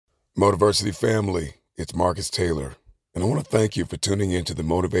Motiversity family, it's Marcus Taylor, and I want to thank you for tuning into the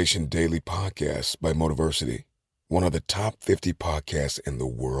Motivation Daily Podcast by Motiversity, one of the top 50 podcasts in the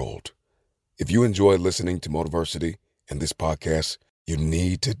world. If you enjoy listening to Motiversity and this podcast, you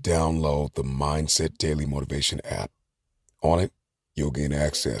need to download the Mindset Daily Motivation app. On it, you'll gain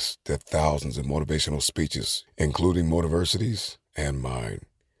access to thousands of motivational speeches, including Motiversity's and mine.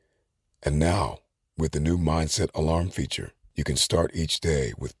 And now, with the new Mindset Alarm feature, you can start each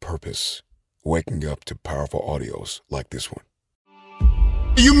day with purpose, waking up to powerful audios like this one.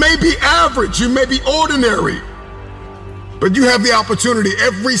 You may be average, you may be ordinary, but you have the opportunity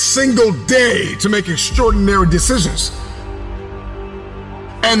every single day to make extraordinary decisions.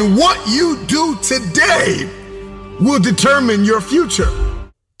 And what you do today will determine your future.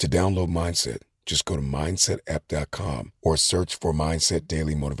 To download Mindset, just go to mindsetapp.com or search for Mindset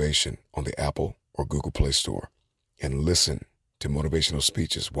Daily Motivation on the Apple or Google Play Store and listen to motivational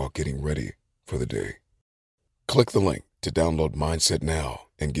speeches while getting ready for the day. Click the link to download Mindset now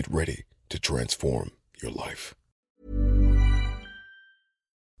and get ready to transform your life.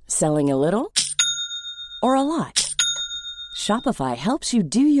 Selling a little or a lot? Shopify helps you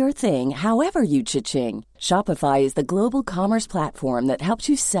do your thing however you cha-ching. Shopify is the global commerce platform that helps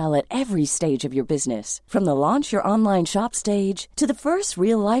you sell at every stage of your business. From the launch your online shop stage to the first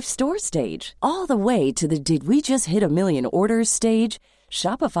real-life store stage, all the way to the did we just hit a million orders stage.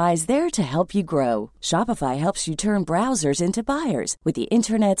 Shopify is there to help you grow. Shopify helps you turn browsers into buyers with the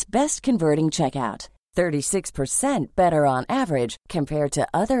internet's best converting checkout. 36% better on average compared to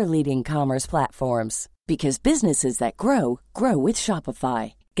other leading commerce platforms. Because businesses that grow, grow with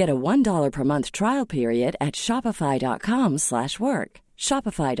Shopify. Get a $1 per month trial period at shopify.com/work.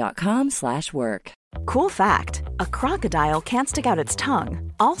 Shopify.com/work. Cool fact, a crocodile can't stick out its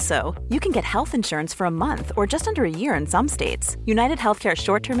tongue. Also, you can get health insurance for a month or just under a year in some states. United Healthcare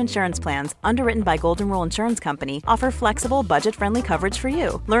short-term insurance plans, underwritten by Golden Rule Insurance Company, offer flexible, budget-friendly coverage for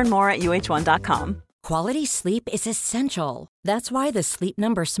you. Learn more at uh1.com. Quality sleep is essential. That's why the Sleep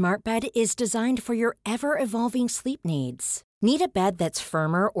Number Smart Bed is designed for your ever-evolving sleep needs. Need a bed that's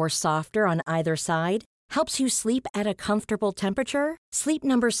firmer or softer on either side? Helps you sleep at a comfortable temperature? Sleep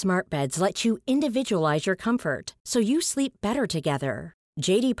Number Smart Beds let you individualize your comfort, so you sleep better together.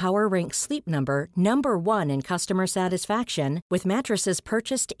 J.D. Power ranks Sleep Number number 1 in customer satisfaction with mattresses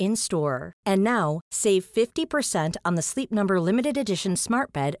purchased in-store. And now, save 50% on the Sleep Number Limited Edition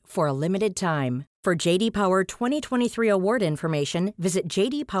Smart Bed for a limited time. For J.D. Power 2023 award information, visit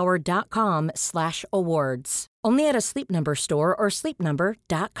jdpower.com/awards. Only at a Sleep Number store or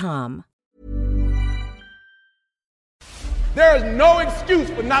sleepnumber.com. There is no excuse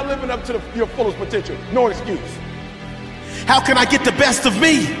for not living up to your fullest potential. No excuse. How can I get the best of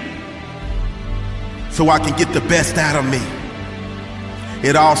me so I can get the best out of me?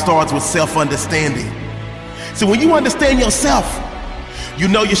 It all starts with self-understanding. So when you understand yourself, you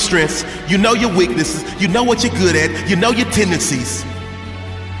know your strengths, you know your weaknesses, you know what you're good at, you know your tendencies.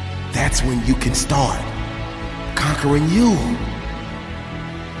 That's when you can start conquering you.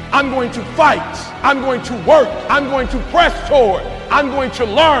 I'm going to fight. I'm going to work. I'm going to press toward. I'm going to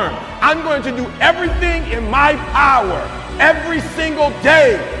learn. I'm going to do everything in my power. Every single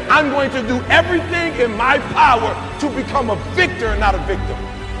day, I'm going to do everything in my power to become a victor and not a victim.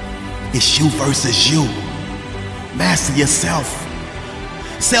 It's you versus you. Master yourself.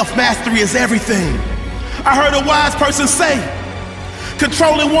 Self-mastery is everything. I heard a wise person say,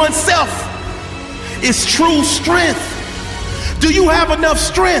 controlling oneself is true strength. Do you have enough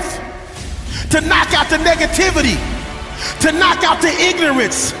strength to knock out the negativity, to knock out the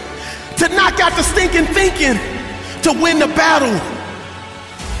ignorance, to knock out the stinking thinking, to win the battle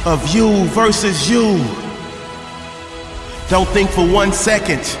of you versus you? Don't think for 1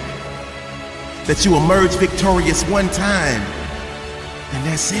 second that you emerge victorious one time and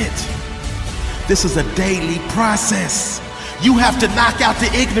that's it. This is a daily process. You have to knock out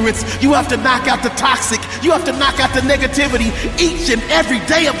the ignorance. You have to knock out the toxic. You have to knock out the negativity each and every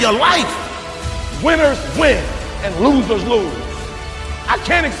day of your life. Winners win and losers lose. I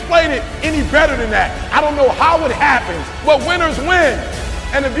can't explain it any better than that. I don't know how it happens, but winners win.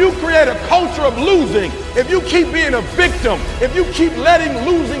 And if you create a culture of losing, if you keep being a victim, if you keep letting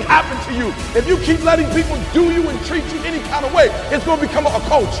losing happen to you, if you keep letting people do you and treat you any kind of way, it's going to become a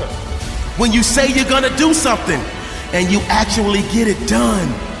culture. When you say you're going to do something and you actually get it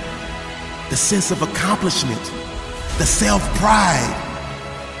done, the sense of accomplishment, the self-pride,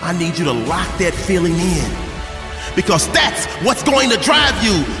 I need you to lock that feeling in, because that's what's going to drive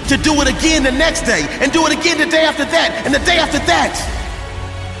you to do it again the next day and do it again the day after that and the day after that,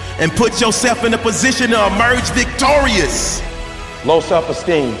 and put yourself in a position to emerge victorious. Low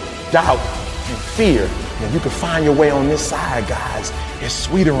self-esteem doubt and fear, then you can find your way on this side, guys. It's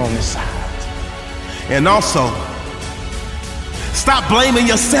sweeter on this side. And also, stop blaming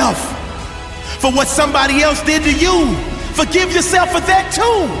yourself for what somebody else did to you. Forgive yourself for that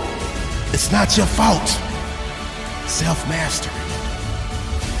too. It's not your fault. Self-mastery.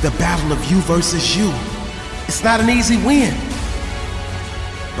 The battle of you versus you. It's not an easy win.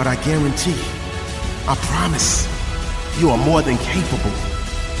 But I guarantee, I promise, you are more than capable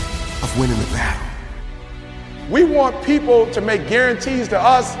of winning the battle. We want people to make guarantees to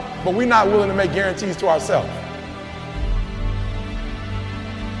us, but we're not willing to make guarantees to ourselves.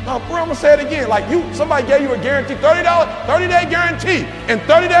 No, bro, I'm gonna say it again. Like somebody gave you a guarantee, $30, 30-day guarantee. In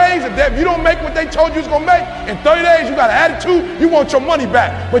 30 days, if you don't make what they told you was gonna make, in 30 days you got an attitude, you want your money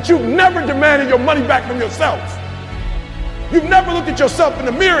back. But you've never demanded your money back from yourself. You've never looked at yourself in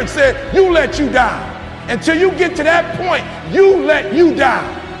the mirror and said, you let you down. Until you get to that point, you let you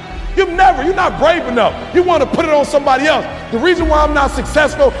down. You're not brave enough. You want to put it on somebody else. The reason why I'm not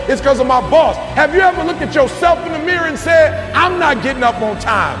successful is because of my boss. Have you ever looked at yourself in the mirror and said, I'm not getting up on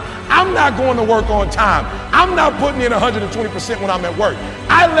time. I'm not going to work on time. I'm not putting in 120% when I'm at work.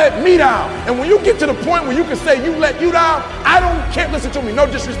 I let me down. And when you get to the point where you can say you let you down, I don't care. Listen to me, no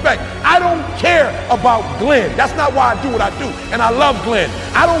disrespect. I don't care about Glenn. That's not why I do what I do. And I love Glenn.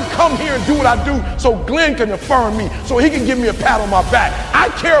 I don't come here and do what I do so Glenn can affirm me, so he can give me a pat on my back. I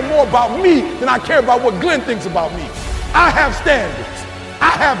care more about me than I care about what Glenn thinks about me. I have standards.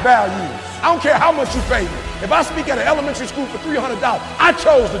 I have values. I don't care how much you pay me. If I speak at an elementary school for $300, I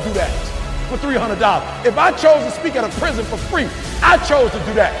chose to do that for $300. If I chose to speak at a prison for free, I chose to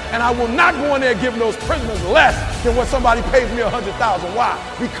do that. And I will not go in there giving those prisoners less than what somebody pays me $100,000. Why?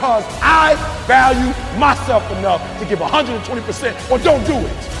 Because I value myself enough to give 120% or don't do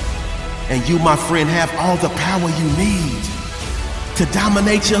it. And you, my friend, have all the power you need to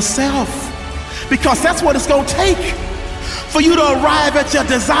dominate yourself. Because that's what it's going to take for you to arrive at your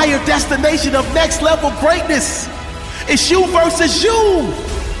desired destination of next level greatness. It's you versus you.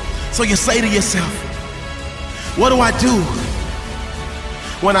 So you say to yourself, what do I do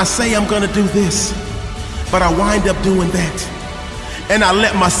when I say I'm gonna do this, but I wind up doing that, and I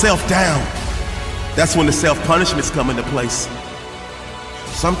let myself down? That's when the self-punishments come into place.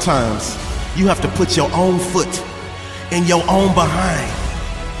 Sometimes you have to put your own foot in your own behind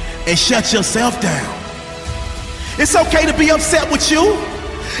and shut yourself down. It's okay to be upset with you.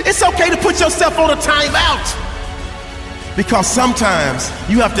 It's okay to put yourself on a timeout. Because sometimes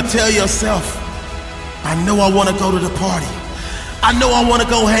you have to tell yourself, I know I want to go to the party. I know I want to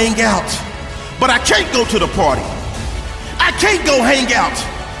go hang out, but I can't go to the party. I can't go hang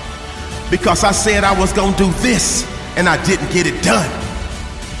out because I said I was going to do this and I didn't get it done.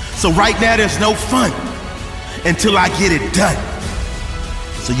 So right now there's no fun until I get it done.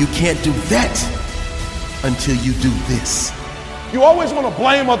 So you can't do that until you do this. You always want to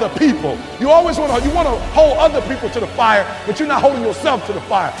blame other people. You want to hold other people to the fire, but you're not holding yourself to the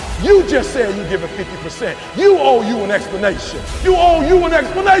fire. You just said you're giving 50%. You owe you an explanation. You owe you an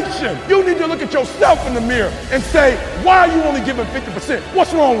explanation. You need to look at yourself in the mirror and say, why are you only giving 50%?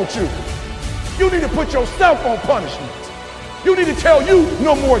 What's wrong with you? You need to put yourself on punishment. You need to tell you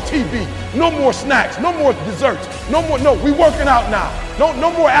no more TV, no more snacks, no more desserts, no, we working out now.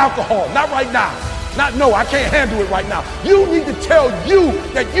 No more alcohol, not right now. I can't handle it right now. You need to tell you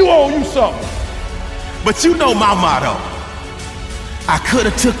that you owe you something. But you know my motto. I could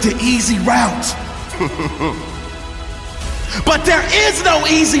have took the easy route. But there is no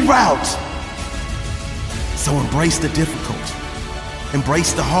easy route. So embrace the difficult.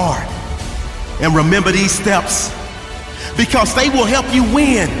 Embrace the hard. And remember these steps, because they will help you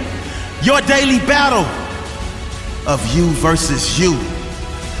win your daily battle of you versus you.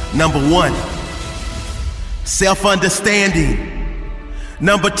 Number 1, self-understanding.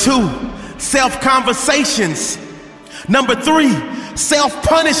 Number 2, self-conversations. Number 3,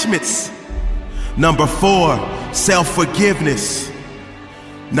 self-punishments. Number 4, self-forgiveness.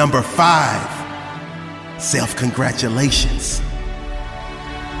 Number 5, self-congratulations.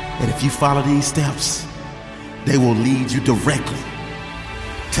 And if you follow these steps, they will lead you directly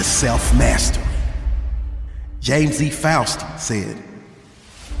to self-mastery. James E. Faust said,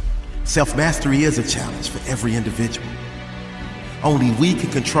 self-mastery is a challenge for every individual. Only we can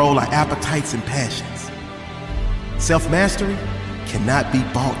control our appetites and passions. Self-mastery cannot be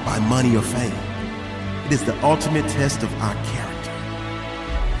bought by money or fame. It is the ultimate test of our character.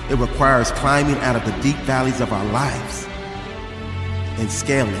 It requires climbing out of the deep valleys of our lives and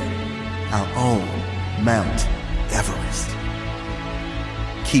scaling our own Mount Everest.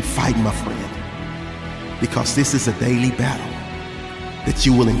 Keep fighting, my friend, because this is a daily battle that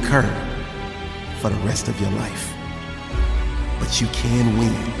you will incur for the rest of your life. But you can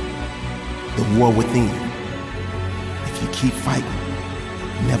win the war within if you keep fighting,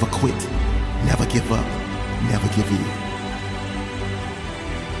 never quit, never give up, never give in.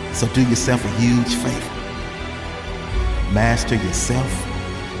 So do yourself a huge favor. Master yourself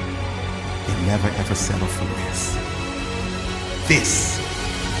and never ever settle for less. This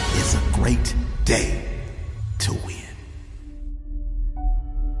is a great day to win.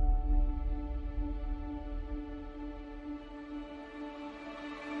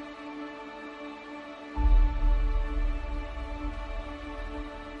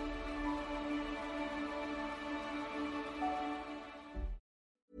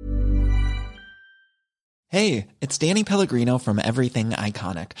 Hey, it's Danny Pellegrino from Everything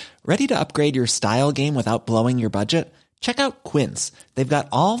Iconic. Ready to upgrade your style game without blowing your budget? Check out Quince. They've got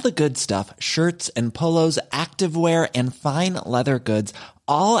all the good stuff, shirts and polos, activewear, and fine leather goods,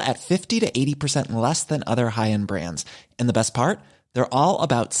 all at 50 to 80% less than other high-end brands. And the best part? They're all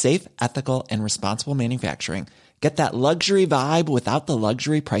about safe, ethical, and responsible manufacturing. Get that luxury vibe without the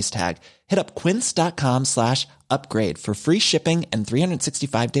luxury price tag. Hit up quince.com/upgrade for free shipping and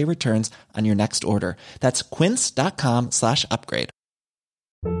 365-day returns on your next order. That's quince.com/upgrade.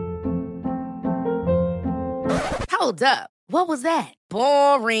 Hold up. What was that?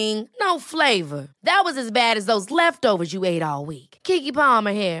 Boring. No flavor. That was as bad as those leftovers you ate all week. Keke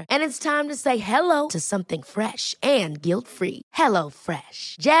Palmer here, and it's time to say hello to something fresh and guilt-free. Hello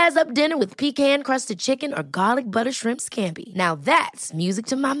Fresh. Jazz up dinner with pecan-crusted chicken or garlic butter shrimp scampi. Now that's music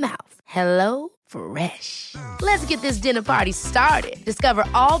to my mouth. Hello Fresh. Let's get this dinner party started. Discover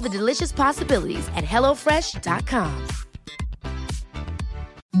all the delicious possibilities at HelloFresh.com.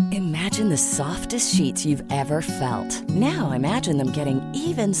 Imagine the softest sheets you've ever felt. Now imagine them getting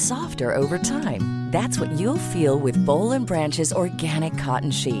even softer over time. That's what you'll feel with Boll & Branch's organic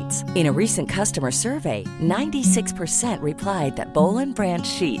cotton sheets. In a recent customer survey, 96% replied that Boll & Branch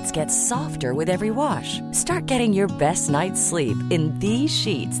sheets get softer with every wash. Start getting your best night's sleep in these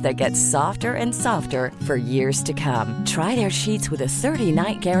sheets that get softer and softer for years to come. Try their sheets with a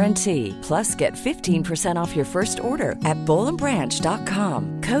 30-night guarantee. Plus, get 15% off your first order at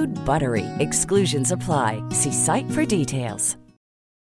bollandbranch.com. Code BUTTERY. Exclusions apply. See site for details.